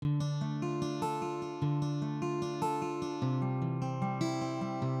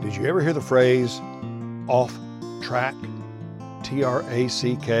Did you ever hear the phrase off track,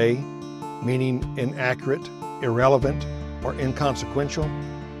 T-R-A-C-K, meaning inaccurate, irrelevant, or inconsequential?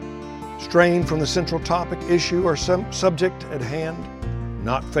 Straying from the central topic, issue, or subject at hand,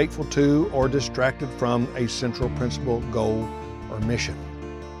 not faithful to or distracted from a central principle, goal, or mission.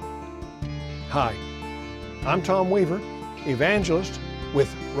 Hi, I'm Tom Weaver, evangelist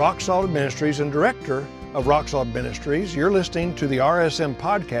with Rock Solid Ministries and director of Rock Solid Ministries. You're listening to the RSM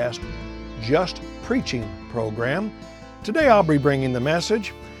podcast, Just Preaching program. Today I'll be bringing the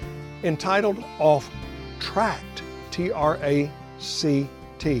message entitled Off Tract, T-R-A-C-T.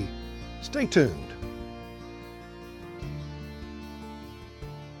 Stay tuned.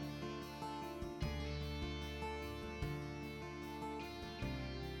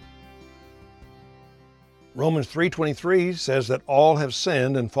 Romans 3:23 says that all have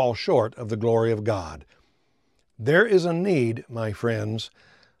sinned and fall short of the glory of God. There is a need, my friends,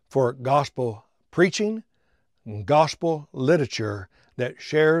 for gospel preaching and gospel literature that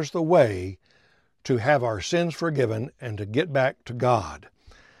shares the way to have our sins forgiven and to get back to God.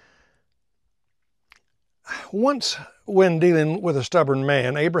 Once, when dealing with a stubborn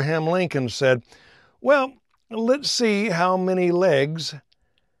man, Abraham Lincoln said, "Well, let's see how many legs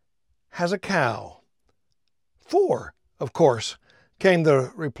has a cow." 4, of course, came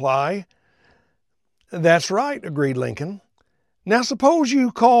the reply. "That's right," agreed Lincoln. "Now suppose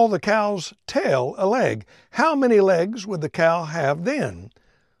you call the cow's tail a leg. How many legs would the cow have then?"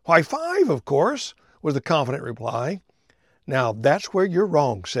 "Why, 5, of course," was the confident reply. "Now that's where you're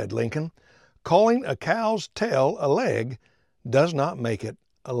wrong," said Lincoln. "Calling a cow's tail a leg does not make it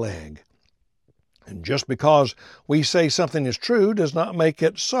a leg. And just because we say something is true does not make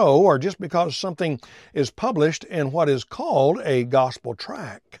it so, or just because something is published in what is called a gospel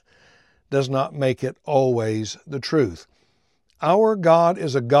tract does not make it always the truth. Our God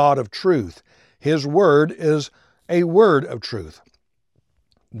is a God of truth. His word is a word of truth.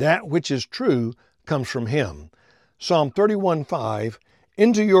 That which is true comes from Him. Psalm 31:5,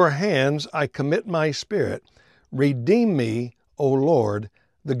 "Into your hands I commit my spirit. Redeem me, O Lord,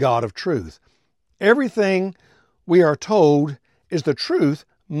 the God of truth." Everything we are told is the truth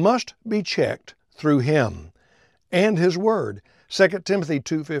must be checked through Him and His Word. 2 Timothy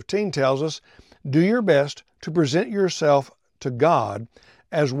 2:15 tells us, "Do your best to present yourself to God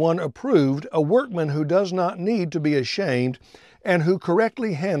as one approved, a workman who does not need to be ashamed and who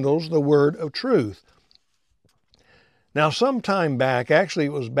correctly handles the word of truth." Now, some time back, actually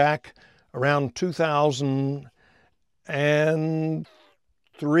it was back around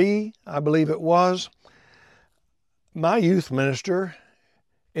 2003, I believe it was, my youth minister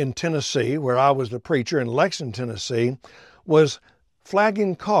in Tennessee, where I was the preacher in Lexington, Tennessee, was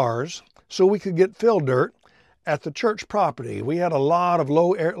flagging cars so we could get fill dirt at the church property. We had a lot of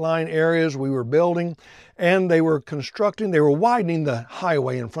low-lying areas we were building, and they were widening the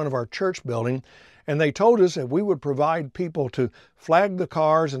highway in front of our church building, and they told us if we would provide people to flag the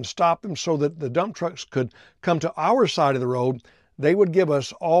cars and stop them so that the dump trucks could come to our side of the road, they would give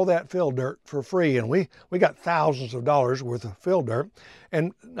us all that fill dirt for free. And we got thousands of dollars worth of fill dirt.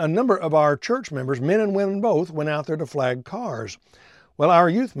 And a number of our church members, men and women both, went out there to flag cars. Well, our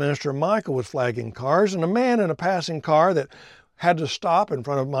youth minister, Michael, was flagging cars, and a man in a passing car that had to stop in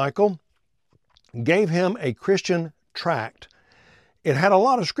front of Michael gave him a Christian tract. It had a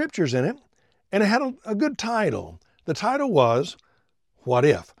lot of scriptures in it, and it had a good title. The title was, "What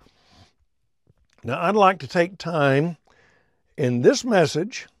If?" Now, I'd like to take time in this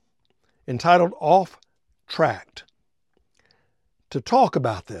message entitled Off Tract to talk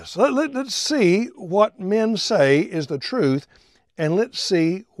about this. Let's see what men say is the truth, and let's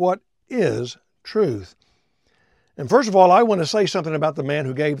see what is truth. And first of all, I want to say something about the man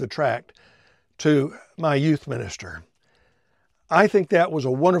who gave the tract to my youth minister. I think that was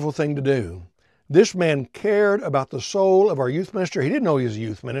a wonderful thing to do. This man cared about the soul of our youth minister. He didn't know he was a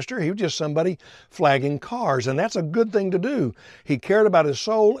youth minister. He was just somebody flagging cars, and that's a good thing to do. He cared about his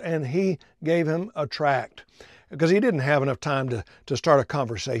soul, and he gave him a tract because he didn't have enough time to start a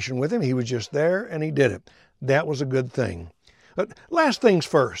conversation with him. He was just there, and he did it. That was a good thing. But last things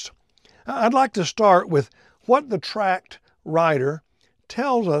first, I'd like to start with what the tract writer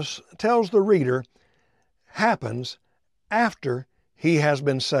tells the reader happens after he has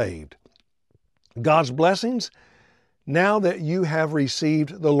been saved. God's blessings now that you have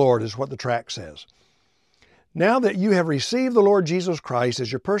received the Lord is what the tract says. Now that you have received the Lord Jesus Christ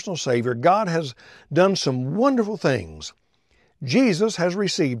as your personal Savior, God has done some wonderful things. Jesus has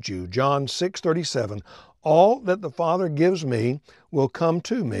received you. John 6:37. All that the Father gives me will come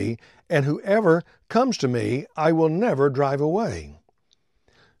to me, and whoever comes to me, I will never drive away.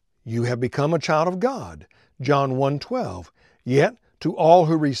 You have become a child of God. John 1:12. Yet to all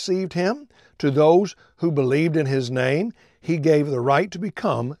who received him, to those who believed in his name, he gave the right to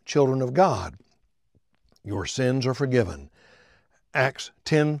become children of God. Your sins are forgiven. Acts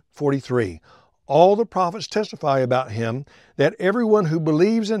 10:43. All the prophets testify about him that everyone who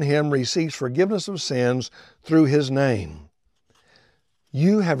believes in him receives forgiveness of sins through his name.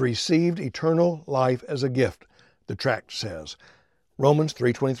 You have received eternal life as a gift, the Tract says. Romans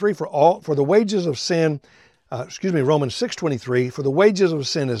 3:23. For the wages of sin, Romans 6:23. For the wages of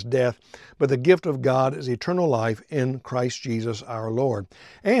sin is death, but the gift of God is eternal life in Christ Jesus our Lord.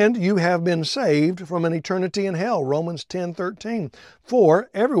 And you have been saved from an eternity in hell. Romans 10:13. For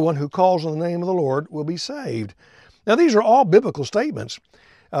everyone who calls on the name of the Lord will be saved. Now these are all biblical statements,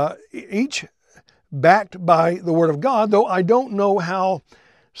 each backed by the Word of God, though I don't know how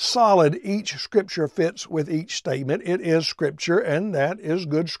solid each Scripture fits with each statement. It is Scripture, and that is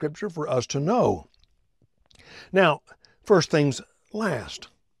good Scripture for us to know. Now, first things last,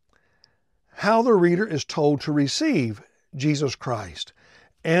 how the reader is told to receive Jesus Christ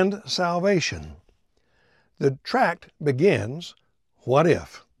and salvation. The tract begins, what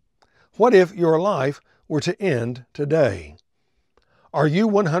if? What if your life were to end today? Are you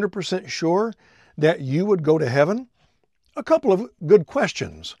 100% sure that you would go to heaven? A couple of good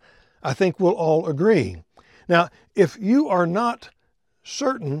questions. I think we'll all agree. Now, if you are not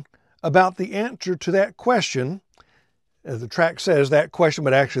certain about the answer to that question, as the tract says that question,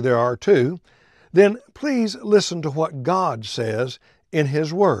 but actually there are two, then please listen to what God says in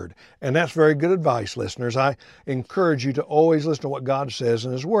His Word. And that's very good advice, listeners. I encourage you to always listen to what God says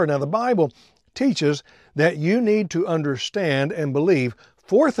in His Word. Now, the Bible teaches that you need to understand and believe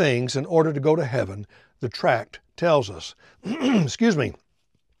 4 things in order to go to heaven, the tract tells us. Excuse me.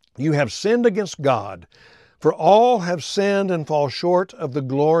 You have sinned against God, for all have sinned and fall short of the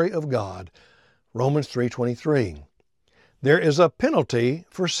glory of God. Romans 3:23. There is a penalty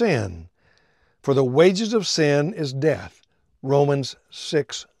for sin, for the wages of sin is death. Romans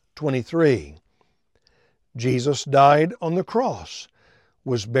 6:23. Jesus died on the cross,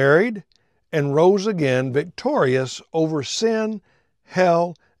 was buried, and rose again victorious over sin,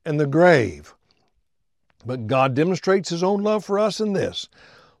 hell, and the grave. But God demonstrates His own love for us in this: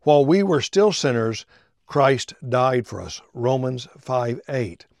 while we were still sinners, Christ died for us. Romans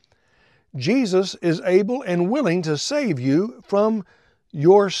 5:8. Jesus is able and willing to save you from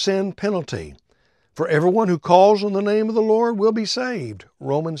your sin penalty. For everyone who calls on the name of the Lord will be saved.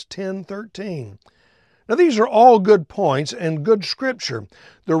 Romans 10:13. Now these are all good points and good scripture.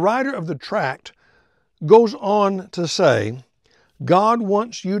 The writer of the tract goes on to say, God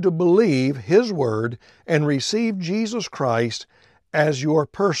wants you to believe His Word and receive Jesus Christ as your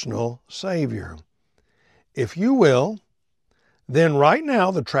personal Savior. If you will, then right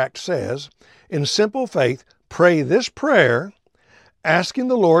now, the tract says, in simple faith, pray this prayer, asking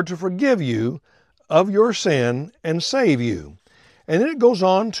the Lord to forgive you of your sin and save you. And then it goes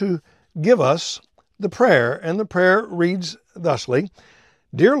on to give us the prayer, and the prayer reads thusly: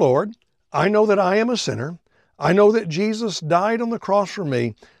 Dear Lord, I know that I am a sinner. I know that Jesus died on the cross for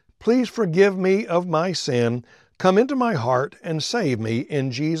me. Please forgive me of my sin. Come into my heart and save me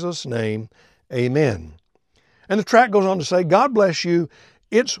in Jesus' name. Amen. And the tract goes on to say, God bless you.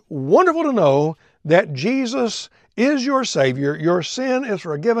 It's wonderful to know that Jesus is your Savior, your sin is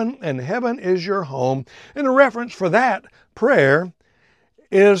forgiven, and heaven is your home. And the reference for that prayer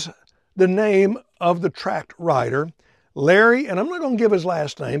is the name of the tract writer, Larry, and I'm not going to give his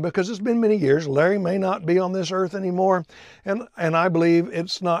last name because it's been many years. Larry may not be on this earth anymore, and I believe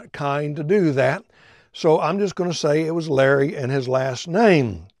it's not kind to do that. So I'm just going to say it was Larry and his last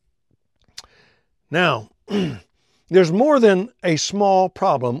name. Now, there's more than a small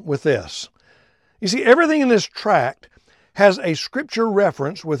problem with this. You see, everything in this tract has a scripture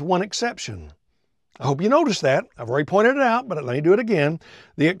reference with one exception. I hope you noticed that. I've already pointed it out, but let me do it again.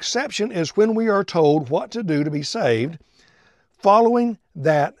 The exception is when we are told what to do to be saved. Following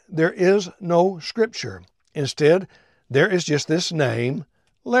that, there is no scripture. Instead, there is just this name,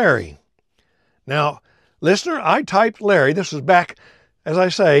 Larry. Now, listener, I typed Larry. This was back, as I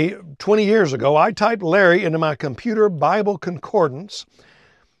say, 20 years ago. I typed Larry into my computer Bible concordance.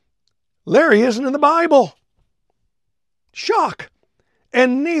 Larry isn't in the Bible. Shock.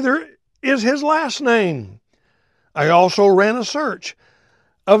 And neither is his last name. I also ran a search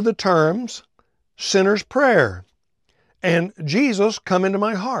of the terms sinner's prayer and Jesus come into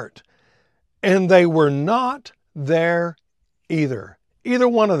my heart, and they were not there either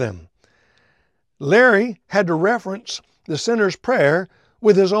one of them. Larry had to reference the sinner's prayer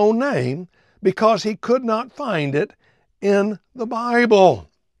with his own name because he could not find it in the Bible.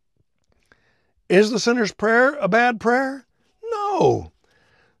 Is the sinner's prayer a bad prayer? No.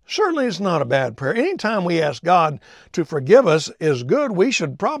 Certainly it's not a bad prayer. Anytime we ask God to forgive us is good. We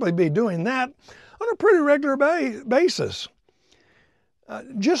should probably be doing that on a pretty regular basis.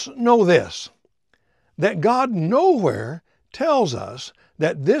 Just know this, that God nowhere tells us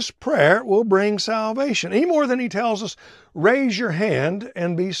that this prayer will bring salvation, any more than He tells us, raise your hand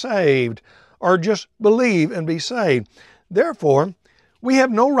and be saved, or just believe and be saved. Therefore, we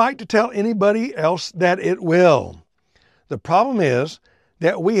have no right to tell anybody else that it will. The problem is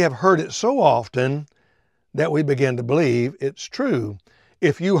that we have heard it so often that we begin to believe it's true.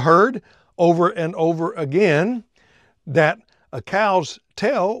 If you heard over and over again that a cow's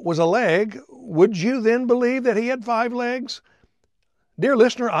tail was a leg, would you then believe that he had 5 legs? Dear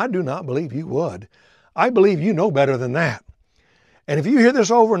listener, I do not believe you would. I believe you know better than that. And if you hear this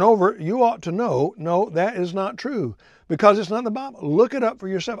over and over, you ought to know, no, that is not true, because it's not in the Bible. Look it up for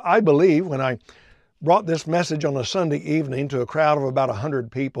yourself. I believe when I brought this message on a Sunday evening to a crowd of about 100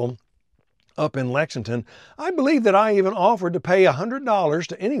 people up in Lexington, I believe that I even offered to pay $100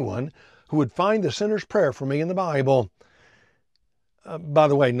 to anyone who would find the sinner's prayer for me in the Bible. By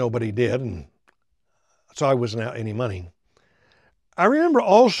the way, nobody did, and so I wasn't out any money. I remember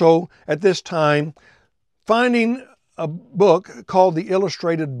also at this time finding a book called The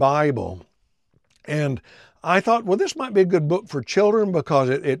Illustrated Bible. And I thought, well, this might be a good book for children because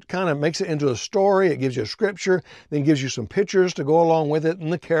it kind of makes it into a story. It gives you a scripture, then gives you some pictures to go along with it,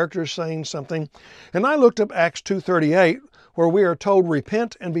 and the characters saying something. And I looked up Acts 2:38, where we are told,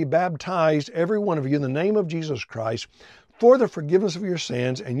 repent and be baptized, every one of you, in the name of Jesus Christ, for the forgiveness of your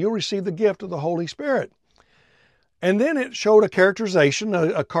sins, and you'll receive the gift of the Holy Spirit. And then it showed a characterization,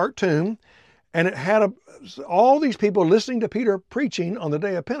 a cartoon, and it had all these people listening to Peter preaching on the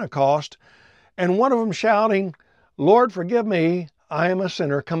day of Pentecost, and one of them shouting, Lord, forgive me, I am a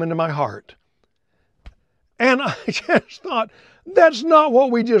sinner, come into my heart. And I just thought, that's not what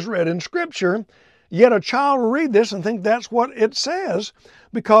we just read in Scripture. Yet a child will read this and think that's what it says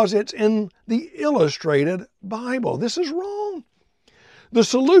because it's in the Illustrated Bible. This is wrong. The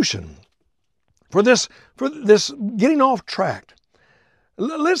solution for this getting off track,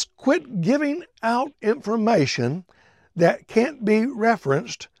 let's quit giving out information that can't be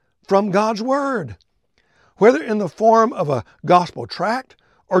referenced from God's Word, whether in the form of a gospel tract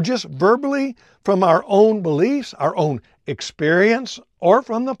or just verbally from our own beliefs, our own experience, or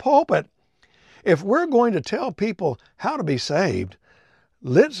from the pulpit. If we're going to tell people how to be saved,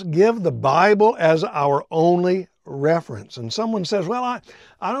 let's give the Bible as our only reference. And someone says, well,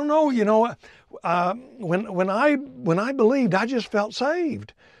 I don't know, when I believed, I just felt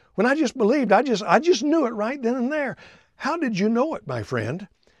saved. When I just believed, I just knew it right then and there. How did you know it, my friend?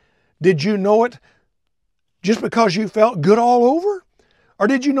 Did you know it just because you felt good all over? Or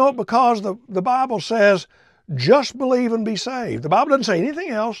did you know it because the Bible says, just believe and be saved? The Bible doesn't say anything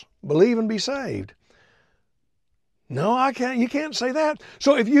else. Believe and be saved. No, you can't say that.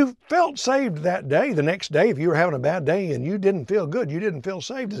 So if you felt saved that day, the next day, if you were having a bad day and you didn't feel good, you didn't feel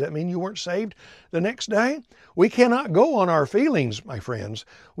saved, does that mean you weren't saved the next day? We cannot go on our feelings, my friends.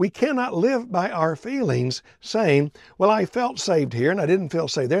 We cannot live by our feelings saying, well, I felt saved here and I didn't feel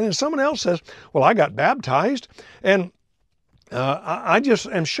saved there. And then someone else says, well, I got baptized and I just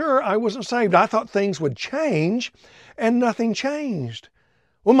am sure I wasn't saved. I thought things would change and nothing changed.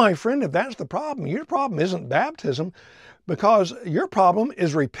 Well, my friend, if that's the problem, your problem isn't baptism because your problem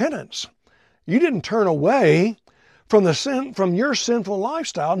is repentance. You didn't turn away from your sinful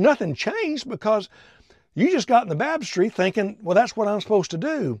lifestyle. Nothing changed because you just got in the baptistry thinking, well, that's what I'm supposed to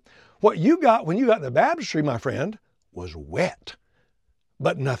do. What you got when you got in the baptistry, my friend, was wet,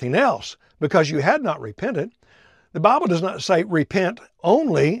 but nothing else because you had not repented. The Bible does not say repent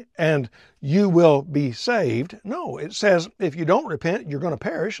only and you will be saved. No, it says if you don't repent, you're going to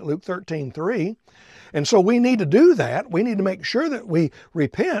perish, Luke 13:3. And so we need to do that. We need to make sure that we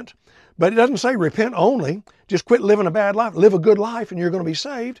repent, but it doesn't say repent only. Just quit living a bad life, live a good life and you're going to be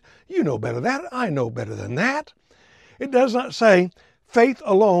saved. You know better than that. I know better than that. It does not say faith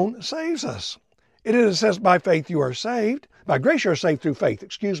alone saves us. It says by faith you are saved. By grace you are saved through faith,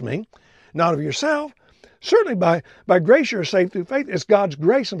 not of yourself. Certainly by grace you're saved through faith. It's God's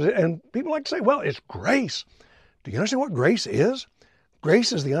grace. And people like to say, well, it's grace. Do you understand what grace is?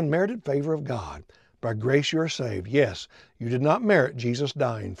 Grace is the unmerited favor of God. By grace you are saved. Yes, you did not merit Jesus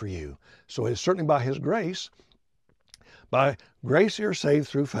dying for you. So it's certainly by His grace. By grace you're saved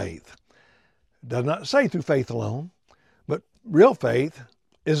through faith. It does not say through faith alone, but real faith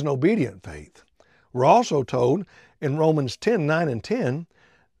is an obedient faith. We're also told in Romans 10:9 and 10,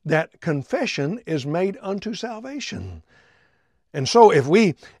 that confession is made unto salvation. And so if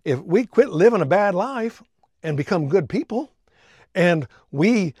we quit living a bad life and become good people, and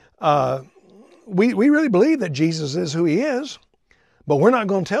we really believe that Jesus is who he is, but we're not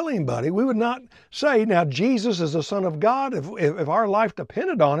going to tell anybody. We would not say, now Jesus is the Son of God. If our life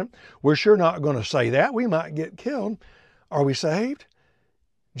depended on it, we're sure not going to say that. We might get killed. Are we saved?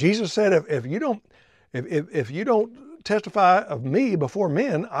 Jesus said, if you don't testify of me before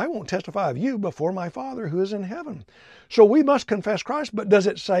men, I won't testify of you before my Father who is in heaven. So we must confess Christ, but does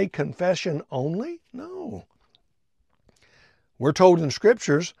it say confession only? No. We're told in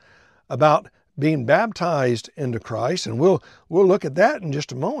scriptures about being baptized into Christ, and we'll look at that in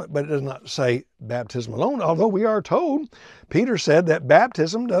just a moment, but it does not say baptism alone, although we are told, Peter said that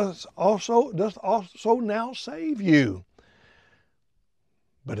baptism does also now save you.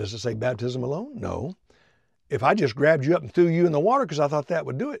 But does it say baptism alone? No. If I just grabbed you up and threw you in the water because I thought that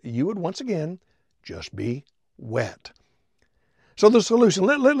would do it, you would once again just be wet. So the solution,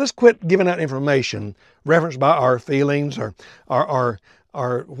 let's quit giving out information referenced by our feelings or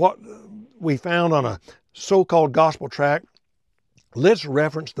what we found on a so-called gospel tract. Let's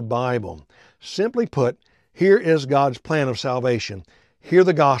reference the Bible. Simply put, here is God's plan of salvation. Hear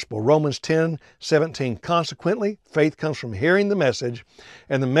the gospel, Romans 10:17. Consequently, faith comes from hearing the message,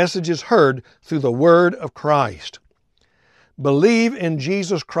 and the message is heard through the word of Christ. Believe in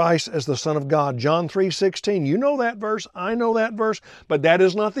Jesus Christ as the Son of God. John 3:16. You know that verse. I know that verse. But that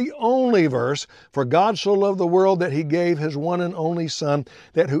is not the only verse. For God so loved the world that he gave his one and only Son,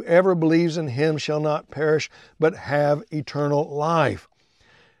 that whoever believes in him shall not perish, but have eternal life.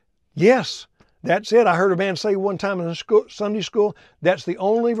 Yes, that's it. I heard a man say one time in Sunday school, that's the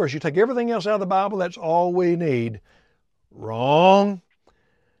only verse. You take everything else out of the Bible, that's all we need. Wrong.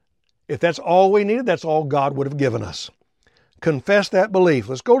 If that's all we needed, that's all God would have given us. Confess that belief.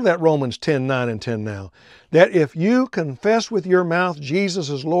 Let's go to that Romans 10:9 and 10 now. That if you confess with your mouth Jesus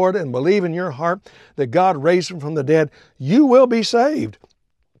is Lord and believe in your heart that God raised him from the dead, you will be saved.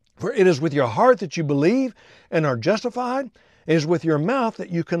 For it is with your heart that you believe and are justified. It is with your mouth that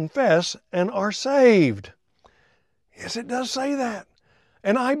you confess and are saved. Yes, it does say that.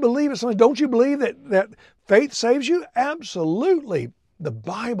 And I believe it. So don't you believe that faith saves you? Absolutely. The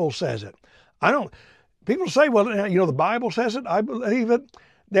Bible says it. People say, well, the Bible says it. I believe it.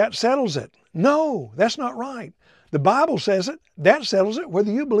 That settles it. No, that's not right. The Bible says it. That settles it,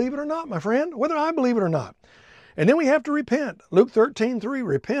 whether you believe it or not, my friend, whether I believe it or not. And then we have to repent. Luke 13:3,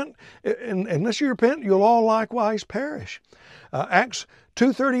 repent. And unless you repent, you'll all likewise perish. Acts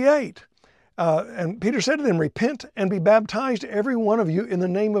 2:38. And Peter said to them, repent and be baptized, every one of you, in the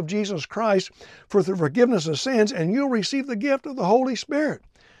name of Jesus Christ for the forgiveness of sins, and you'll receive the gift of the Holy Spirit.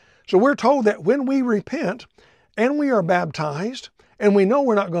 So we're told that when we repent and we are baptized, and we know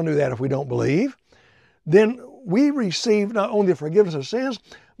we're not going to do that if we don't believe, then we receive not only the forgiveness of sins,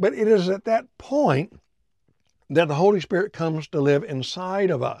 but it is at that point that the Holy Spirit comes to live inside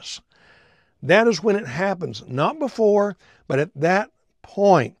of us. That is when it happens, not before, but at that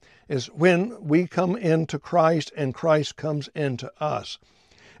point is when we come into Christ and Christ comes into us.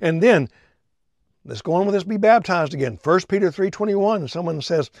 And then, let's go on with this, be baptized again. 1 Peter 3:21, someone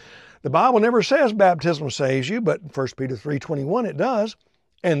says, the Bible never says baptism saves you, but 1 Peter 3:21 it does.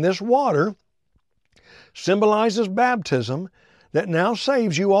 And this water symbolizes baptism that now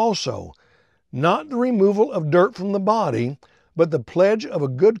saves you also. Not the removal of dirt from the body, but the pledge of a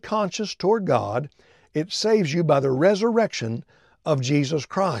good conscience toward God. It saves you by the resurrection of Jesus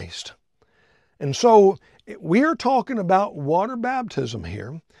Christ. And so we are talking about water baptism here.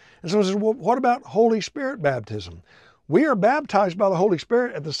 And someone says, well, what about Holy Spirit baptism? We are baptized by the Holy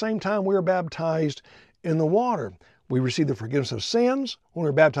Spirit at the same time we are baptized in the water. We receive the forgiveness of sins when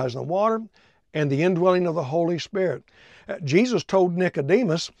we're baptized in the water and the indwelling of the Holy Spirit. Jesus told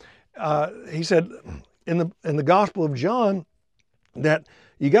Nicodemus, he said in the Gospel of John that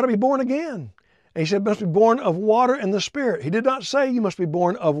you got to be born again. And he said, must be born of water and the Spirit. He did not say you must be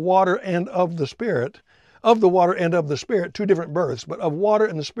born of water and of the Spirit, of the water and of the Spirit, two different births, but of water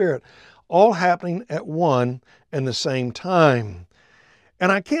and the Spirit, all happening at one and the same time.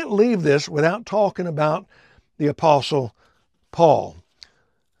 And I can't leave this without talking about the Apostle Paul,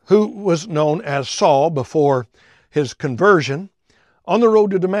 who was known as Saul before his conversion. On the road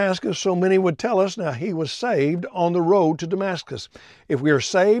to Damascus, so many would tell us, now he was saved on the road to Damascus. If we are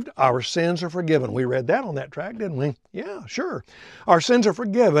saved, our sins are forgiven. We read that on that tract, didn't we? Yeah, sure. Our sins are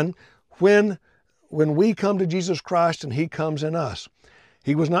forgiven when we come to Jesus Christ and he comes in us.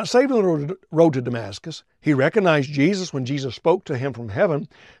 He was not saved on the road to Damascus. He recognized Jesus when Jesus spoke to him from heaven,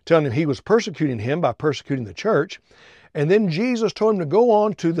 telling him he was persecuting him by persecuting the church. And then Jesus told him to go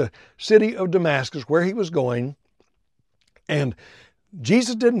on to the city of Damascus where he was going, And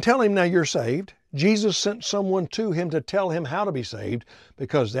Jesus didn't tell him, now you're saved. Jesus sent someone to him to tell him how to be saved,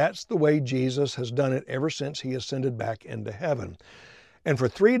 because that's the way Jesus has done it ever since he ascended back into heaven. And for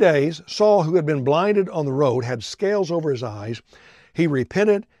 3 days, Saul, who had been blinded on the road, had scales over his eyes. He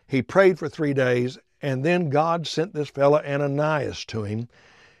repented, he prayed for 3 days, and then God sent this fella Ananias to him.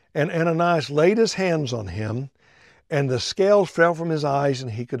 And Ananias laid his hands on him, and the scales fell from his eyes and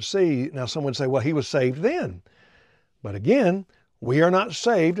he could see. Now some would say, well, he was saved then. But again, we are not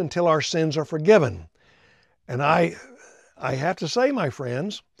saved until our sins are forgiven. And I have to say, my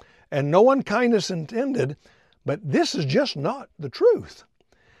friends, and no unkindness intended, but this is just not the truth.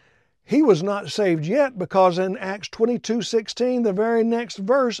 He was not saved yet, because in Acts 22:16, the very next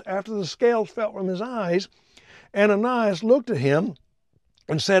verse after the scales fell from his eyes, Ananias looked at him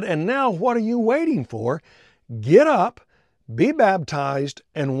and said, and now what are you waiting for? Get up, be baptized,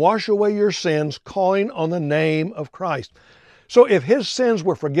 and wash away your sins, calling on the name of Christ. So if his sins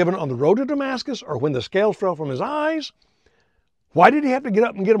were forgiven on the road to Damascus or when the scales fell from his eyes, why did he have to get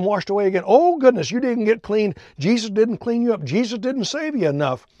up and get them washed away again? Oh goodness, you didn't get clean. Jesus didn't clean you up. Jesus didn't save you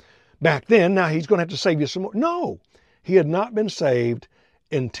enough back then. Now he's going to have to save you some more. No, he had not been saved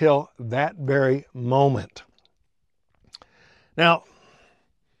until that very moment. Now,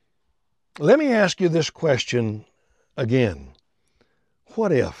 let me ask you this question again.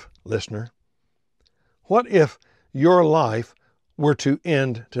 What if, listener, what if your life were to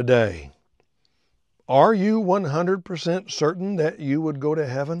end today? Are you 100% certain that you would go to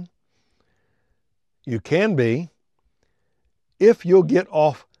heaven? You can be if you'll get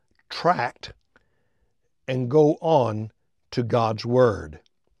off Tract and go on to God's Word.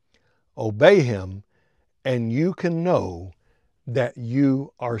 Obey Him, and you can know that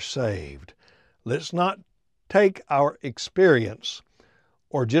you are saved. Let's not take our experience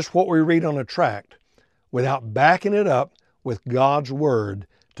or just what we read on a tract without backing it up with God's Word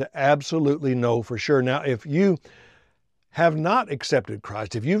to absolutely know for sure. Now, if you have not accepted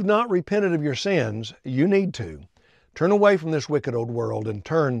Christ, if you've not repented of your sins, you need to. Turn away from this wicked old world and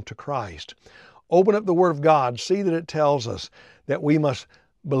turn to Christ. Open up the Word of God. See that it tells us that we must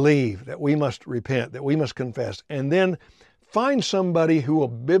believe, that we must repent, that we must confess. And then find somebody who will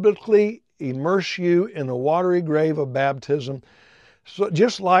biblically immerse you in the watery grave of baptism. So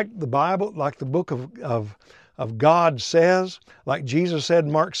just like the Bible, like the book of God says, like Jesus said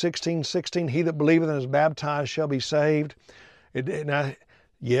in Mark 16:16, he that believeth and is baptized shall be saved.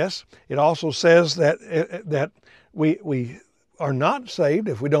 Yes, it also says that we are not saved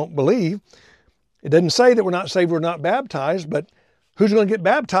if we don't believe. It doesn't say that we're not saved, we're not baptized, but who's going to get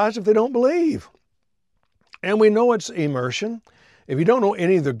baptized if they don't believe? And we know it's immersion. If you don't know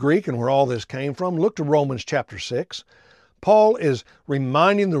any of the Greek and where all this came from, look to Romans chapter 6. Paul is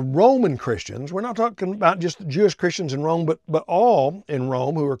reminding the Roman Christians, we're not talking about just the Jewish Christians in Rome, but all in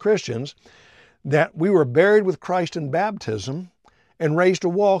Rome who are Christians, that we were buried with Christ in baptism and raised to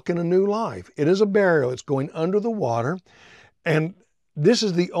walk in a new life. It is a burial. It's going under the water. And this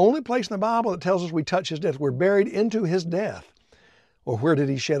is the only place in the Bible that tells us we touch his death. We're buried into his death. Well, where did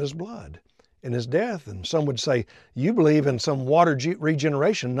he shed his blood? In his death. And some would say, you believe in some water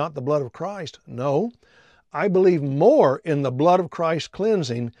regeneration, not the blood of Christ. No, I believe more in the blood of Christ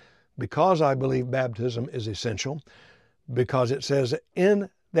cleansing because I believe baptism is essential, because it says in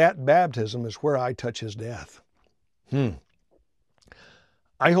that baptism is where I touch his death.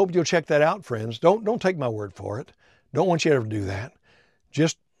 I hope you'll check that out, friends. Don't take my word for it. Don't want you to ever do that.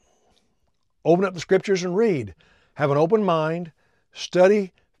 Just open up the scriptures and read. Have an open mind.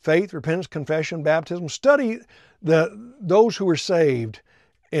 Study faith, repentance, confession, baptism. Study those who were saved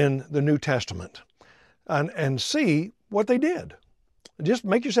in the New Testament and see what they did. Just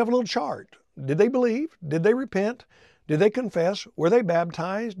make yourself a little chart. Did they believe? Did they repent? Did they confess? Were they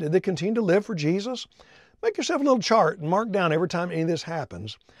baptized? Did they continue to live for Jesus? Make yourself a little chart and mark down every time any of this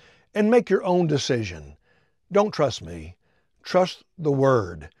happens and make your own decision. Don't trust me. Trust the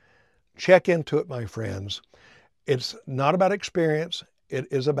Word. Check into it, my friends. It's not about experience. It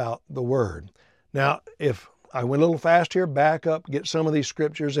is about the Word. Now, if I went a little fast here, back up, get some of these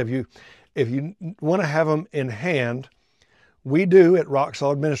scriptures. If you want to have them in hand, we do at Rock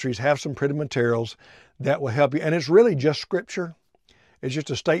Solid Ministries have some printed materials that will help you. And it's really just scripture. It's just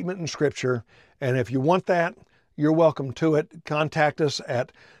a statement in scripture. And if you want that, you're welcome to it. Contact us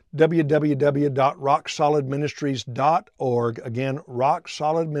at www.rocksolidministries.org. Again,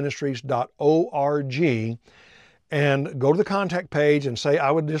 rocksolidministries.org. And go to the contact page and say,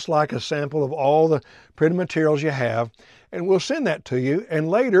 I would just like a sample of all the printed materials you have. And we'll send that to you. And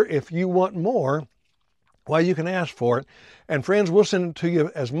later, if you want more, well, you can ask for it. And friends, we'll send it to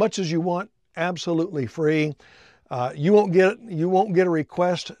you as much as you want, absolutely free. You won't get a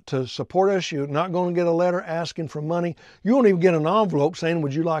request to support us. You're not going to get a letter asking for money. You won't even get an envelope saying,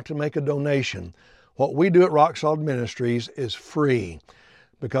 would you like to make a donation? What we do at Rock Solid Ministries is free,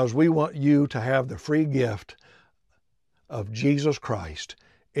 because we want you to have the free gift of Jesus Christ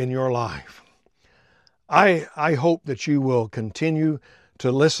in your life. I hope that you will continue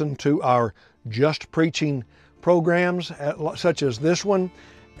to listen to our Just Preaching programs such as this one,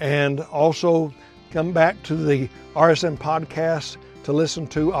 and also come back to the RSM podcast to listen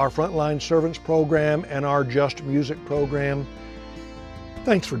to our Frontline Servants program and our Just Music program.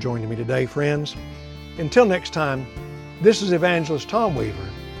 Thanks for joining me today, friends. Until next time, this is Evangelist Tom Weaver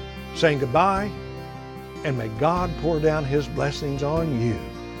saying goodbye, and may God pour down His blessings on you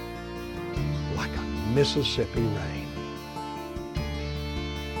like a Mississippi rain.